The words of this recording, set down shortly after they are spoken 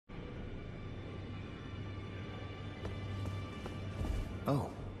Oh,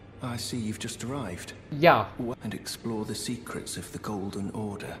 I see you've just arrived. Yeah. And explore the secrets of the Golden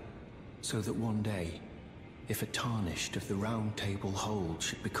Order, so that one day, if a tarnished of the Roundtable hold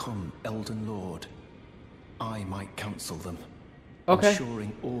should become Elden Lord, I might counsel them,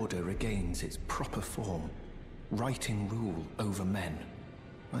 ensuring order regains its proper form, righting rule over men.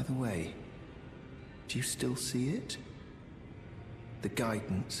 By the way, do you still see it? The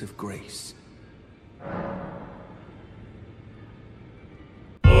guidance of grace.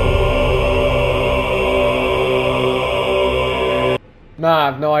 Nah, I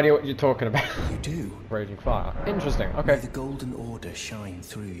have no idea what you're talking about. You do? Raging fire. Interesting, okay. May the Golden Order shine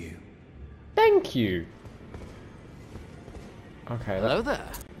through you. Thank you. Okay. Hello there.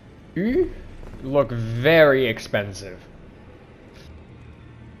 You look very expensive.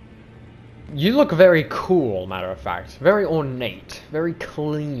 You look very cool, matter of fact. Very ornate. Very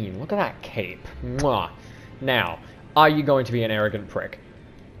clean. Look at that cape. Mwah. Now, are you going to be an arrogant prick?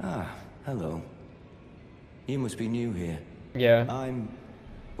 Ah, hello. You must be new here. Yeah.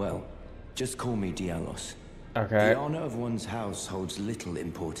 Well, just call me Dialos. Okay. The honor of one's house holds little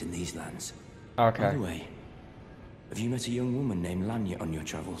import in these lands. Okay. By the way, have you met a young woman named Lanya on your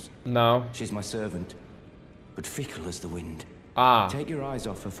travels? No. She's my servant, but fickle as the wind. Ah. Take your eyes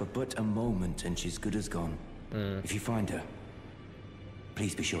off her for but a moment and she's good as gone. If you find her,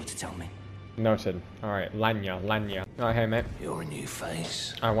 please be sure to tell me. Noted. Alright, Lanya. Oh, hey, mate. You're a new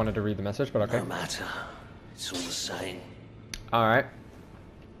face. I wanted to read the message, but okay. No matter. It's all the same. Alright.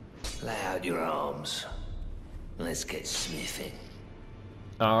 Lay out your arms. Let's get smithing.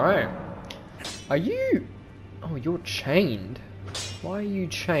 Alright. Are you... Oh, you're chained. Why are you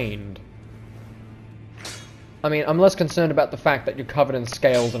chained? I mean, I'm less concerned about the fact that you're covered in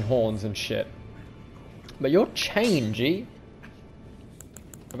scales and horns and shit. But you're chained, G.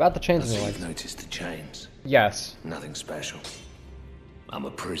 About the chains on your legs. You've noticed the chains? Yes. Nothing special. I'm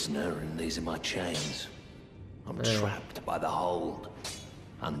a prisoner and these are my chains. I'm trapped by the hold.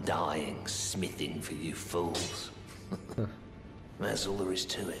 Undying, smithing for you fools. That's all there is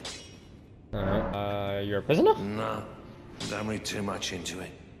to it. Alright. You're a prisoner? No, don't read too much into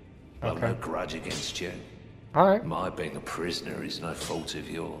it. I've no grudge against you. Alright. My being a prisoner is no fault of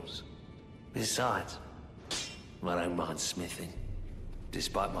yours. Besides, I don't mind smithing.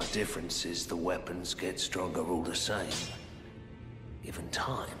 Despite my differences, the weapons get stronger all the same. Given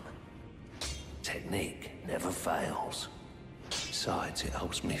time, technique never fails. Besides, it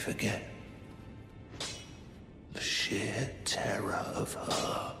helps me forget the sheer terror of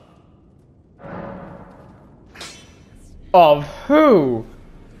her. Of who?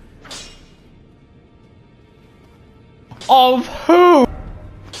 Of who?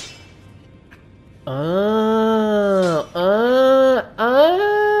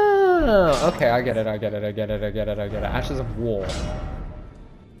 Okay, I get it. Ashes of War.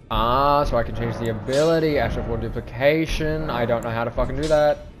 Ah, so I can change the ability. Ash of War duplication. I don't know how to fucking do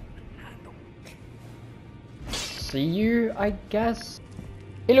that. See you, I guess.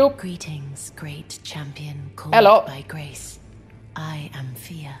 Hello. Greetings, great champion called Hello. by grace. I am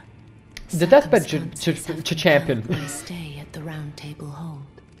Fia. The deathbed to champion. We stay at the Roundtable hold.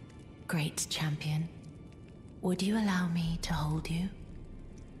 Great champion, would you allow me to hold you?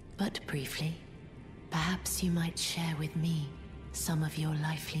 But briefly, perhaps you might share with me some of your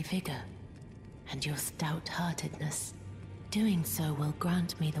lively vigor and your stout-heartedness. Doing so will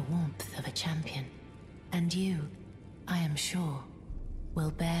grant me the warmth of a champion, and you, I am sure,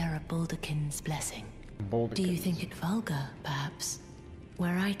 will bear a Baldakin's blessing. Do you think it vulgar, perhaps?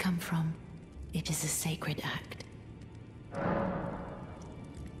 Where I come from, it is a sacred act.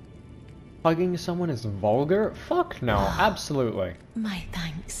 Hugging someone is vulgar? Fuck no, absolutely. My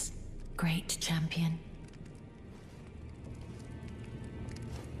thanks, great champion.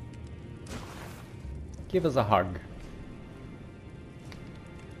 Give us a hug.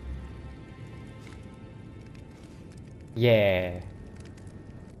 Yeah.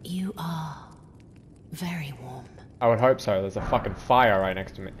 You are very warm. I would hope so. There's a fucking fire right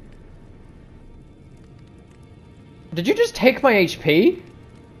next to me. Did you just take my HP?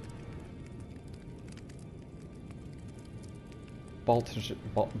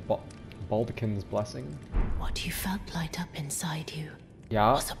 Baldakin's blessing? What you felt light up inside you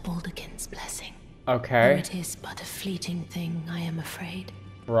Yeah. was a Baldakin's blessing. Okay. Though it is but a fleeting thing, I am afraid.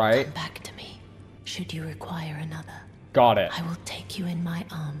 Right. Come back to me, should you require another. Got it. I will take you in my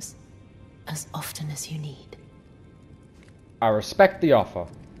arms as often as you need. I respect the offer.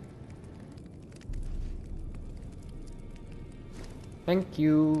 Thank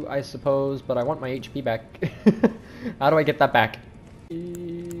you, I suppose, but I want my HP back. How do I get that back?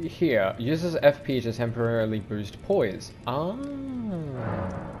 here. Uses FP to temporarily boost poise. Ah.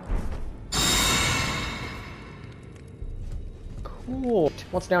 Cool.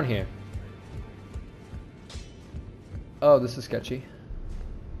 What's down here? Oh, this is sketchy.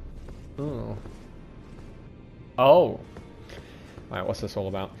 Ooh. Oh. Alright, what's this all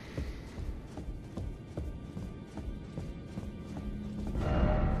about?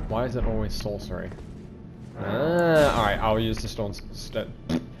 Why is it always sorcery? Alright, I'll use the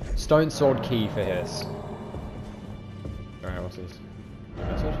stone sword key for his. Alright, what's this? New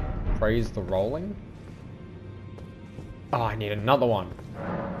message? Praise the rolling? Oh, I need another one.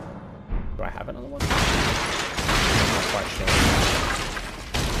 Do I have another one? I'm not quite sure.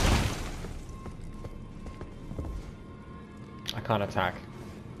 I can't attack.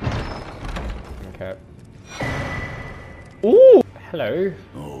 Okay. Ooh! Hello.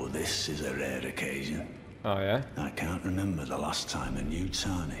 Oh, this is a rare occasion. Oh, yeah? I can't remember the last time a new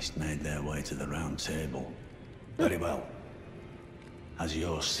Tarnished made their way to the Round Table. Very well. As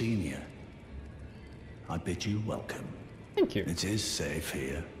your senior, I bid you welcome. Thank you. It is safe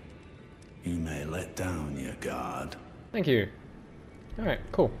here. You may let down your guard. Thank you. Alright,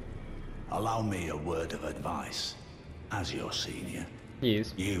 cool. Allow me a word of advice. As your senior,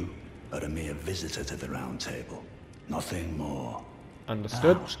 Yes. you are a mere visitor to the Round Table. Nothing more.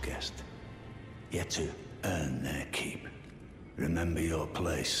 Understood. A house guest. Yet to earn their keep. Remember your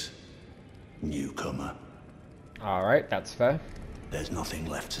place, newcomer. Alright, that's fair. There's nothing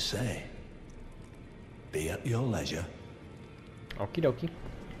left to say. Be at your leisure. Okie dokie.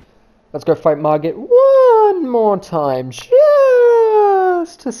 Let's go fight Margit one more time,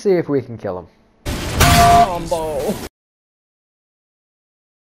 just to see if we can kill him. Combo!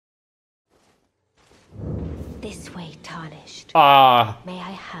 This way, Tarnished. Ah! May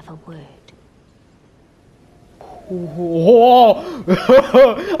I have a word? Whoa!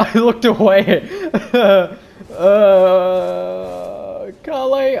 I looked away.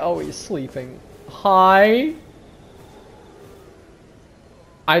 Kale? Oh, he's sleeping. Hi?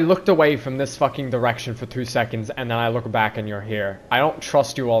 I looked away from this fucking direction for 2 seconds, and then I look back and you're here. I don't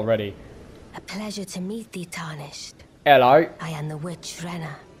trust you already. A pleasure to meet thee, Tarnished. Hello? I am the witch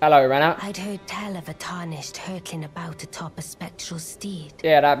Renna. Hello, Renna. I'd heard tell of a Tarnished hurtling about atop a spectral steed.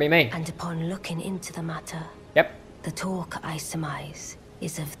 Yeah, that'd be me. And upon looking into the matter, Yep. the talk, I surmise,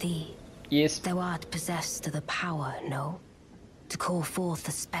 is of thee. Yes. Thou art possessed of the power, no? To call forth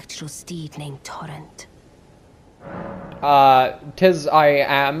a spectral steed named Torrent. 'Tis I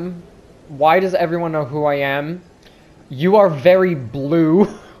am. Why does everyone know who I am? You are very blue.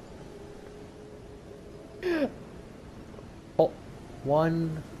 Oh,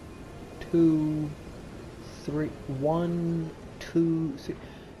 1, 2, 3. 1, 2, 3.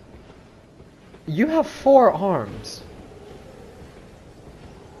 You have 4 arms.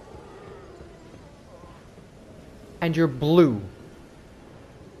 And you're blue.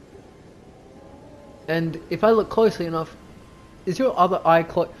 And if I look closely enough, is your other eye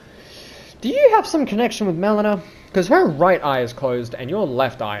closed? Do you have some connection with Melina? Because her right eye is closed and your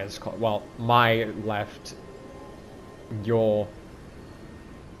left eye is closed. Well, my left. Your...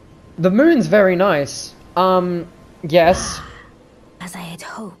 The moon's very nice. Yes. As I had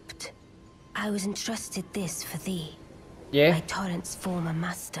hoped, I was entrusted this for thee. Yeah? By Torrent's former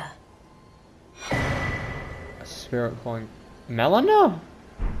master. A spirit calling... Melina?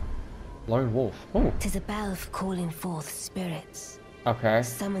 Lone wolf. Oh. 'Tis a bell for calling forth spirits. Okay.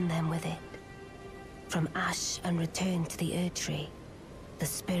 Summon them with it. From ash and return to the Erdtree, the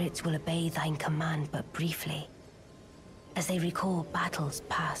spirits will obey thine command but briefly. As they recall battles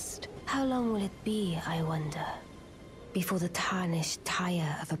past, how long will it be, I wonder, before the Tarnished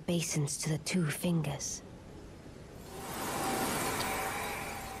tire of obeisance to the 2 fingers?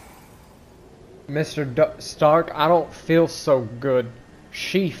 Mr. Stark, I don't feel so good.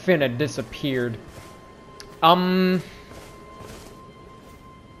 She finna disappeared. Was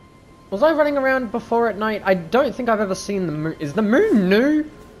I running around before at night? I don't think I've ever seen the moon. Is the moon new?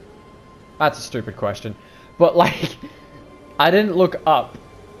 That's a stupid question. But like, I didn't look up.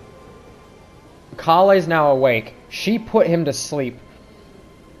 Kale's now awake. She put him to sleep.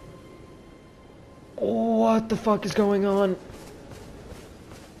 What the fuck is going on?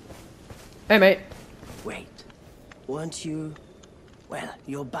 Hey, mate. Wait, weren't you... Well,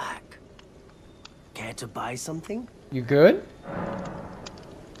 you're back. Care to buy something? You good?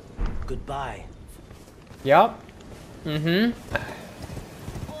 Goodbye. Yup. Mm-hmm.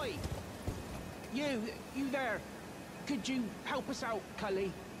 Oi! You there. Could you help us out,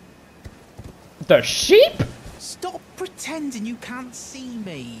 Cully? The sheep? Stop pretending you can't see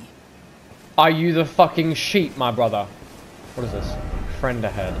me. Are you the fucking sheep, my brother? What is this? friend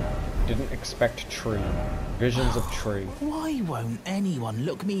ahead. Didn't expect tree. Visions of tree. Why won't anyone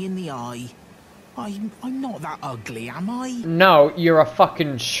look me in the eye? I'm not that ugly, am I? No, you're a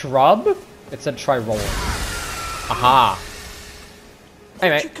fucking shrub? It said try roll. Aha. Hey,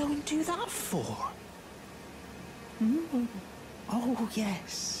 What'd mate. you go and do that for? Hmm? Oh,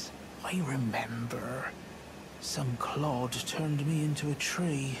 yes. I remember. Some clod turned me into a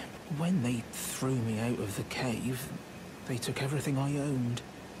tree. When they threw me out of the cave, they took everything I owned.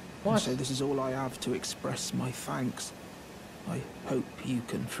 What? And so this is all I have to express my thanks. I hope you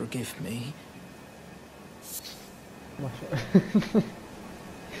can forgive me.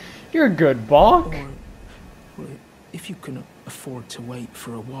 You're a good Bok. Or if you can afford to wait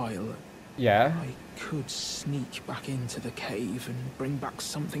for a while, Yeah. I could sneak back into the cave and bring back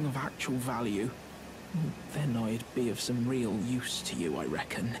something of actual value. Then I'd be of some real use to you, I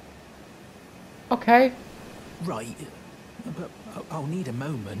reckon. Okay. Right, but I'll need a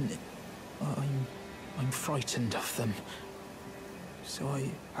moment. I'm frightened of them, so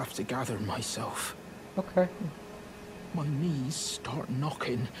I have to gather myself. Okay. My knees start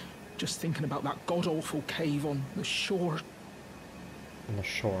knocking, just thinking about that god-awful cave on the shore. On the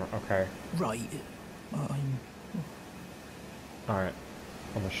shore, okay. Right, I'm... Alright.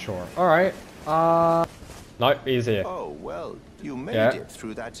 On the shore. Alright. No, easier. Oh, well, you made Yeah. it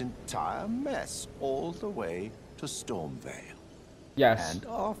through that entire mess all the way to Stormvale. Yes. And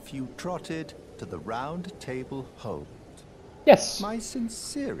off you trotted to the Roundtable Hold. Yes. My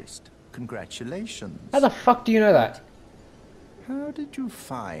sincerest congratulations. How the fuck do you know that? How did you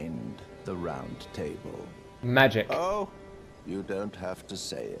find the Roundtable? Magic. Oh, you don't have to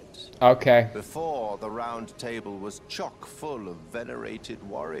say it. Okay. Before, the Round Table was chock full of venerated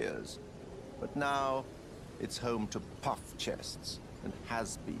warriors. But now, it's home to puff chests and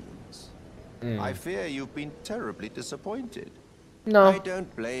has-beens. I fear you've been terribly disappointed. No. I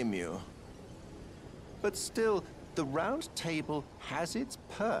don't blame you. But still, the Round Table has its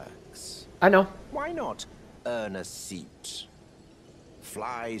perks. I know. Why not earn a seat?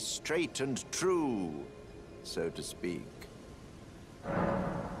 Fly straight and true, so to speak.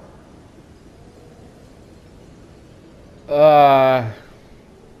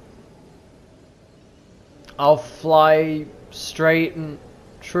 I'll fly straight and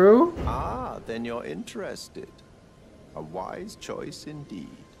true? Ah, then you're interested. A wise choice indeed.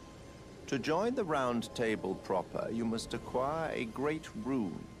 To join the Round Table proper, you must acquire a great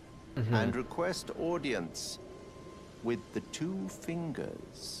rune and request audience with the 2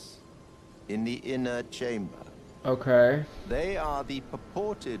 fingers in the inner chamber. Okay. They are the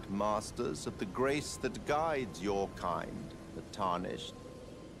purported masters of the grace that guides your kind, the Tarnished.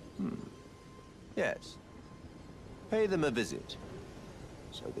 Yes. Pay them a visit,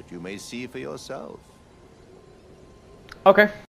 so that you may see for yourself. Okay.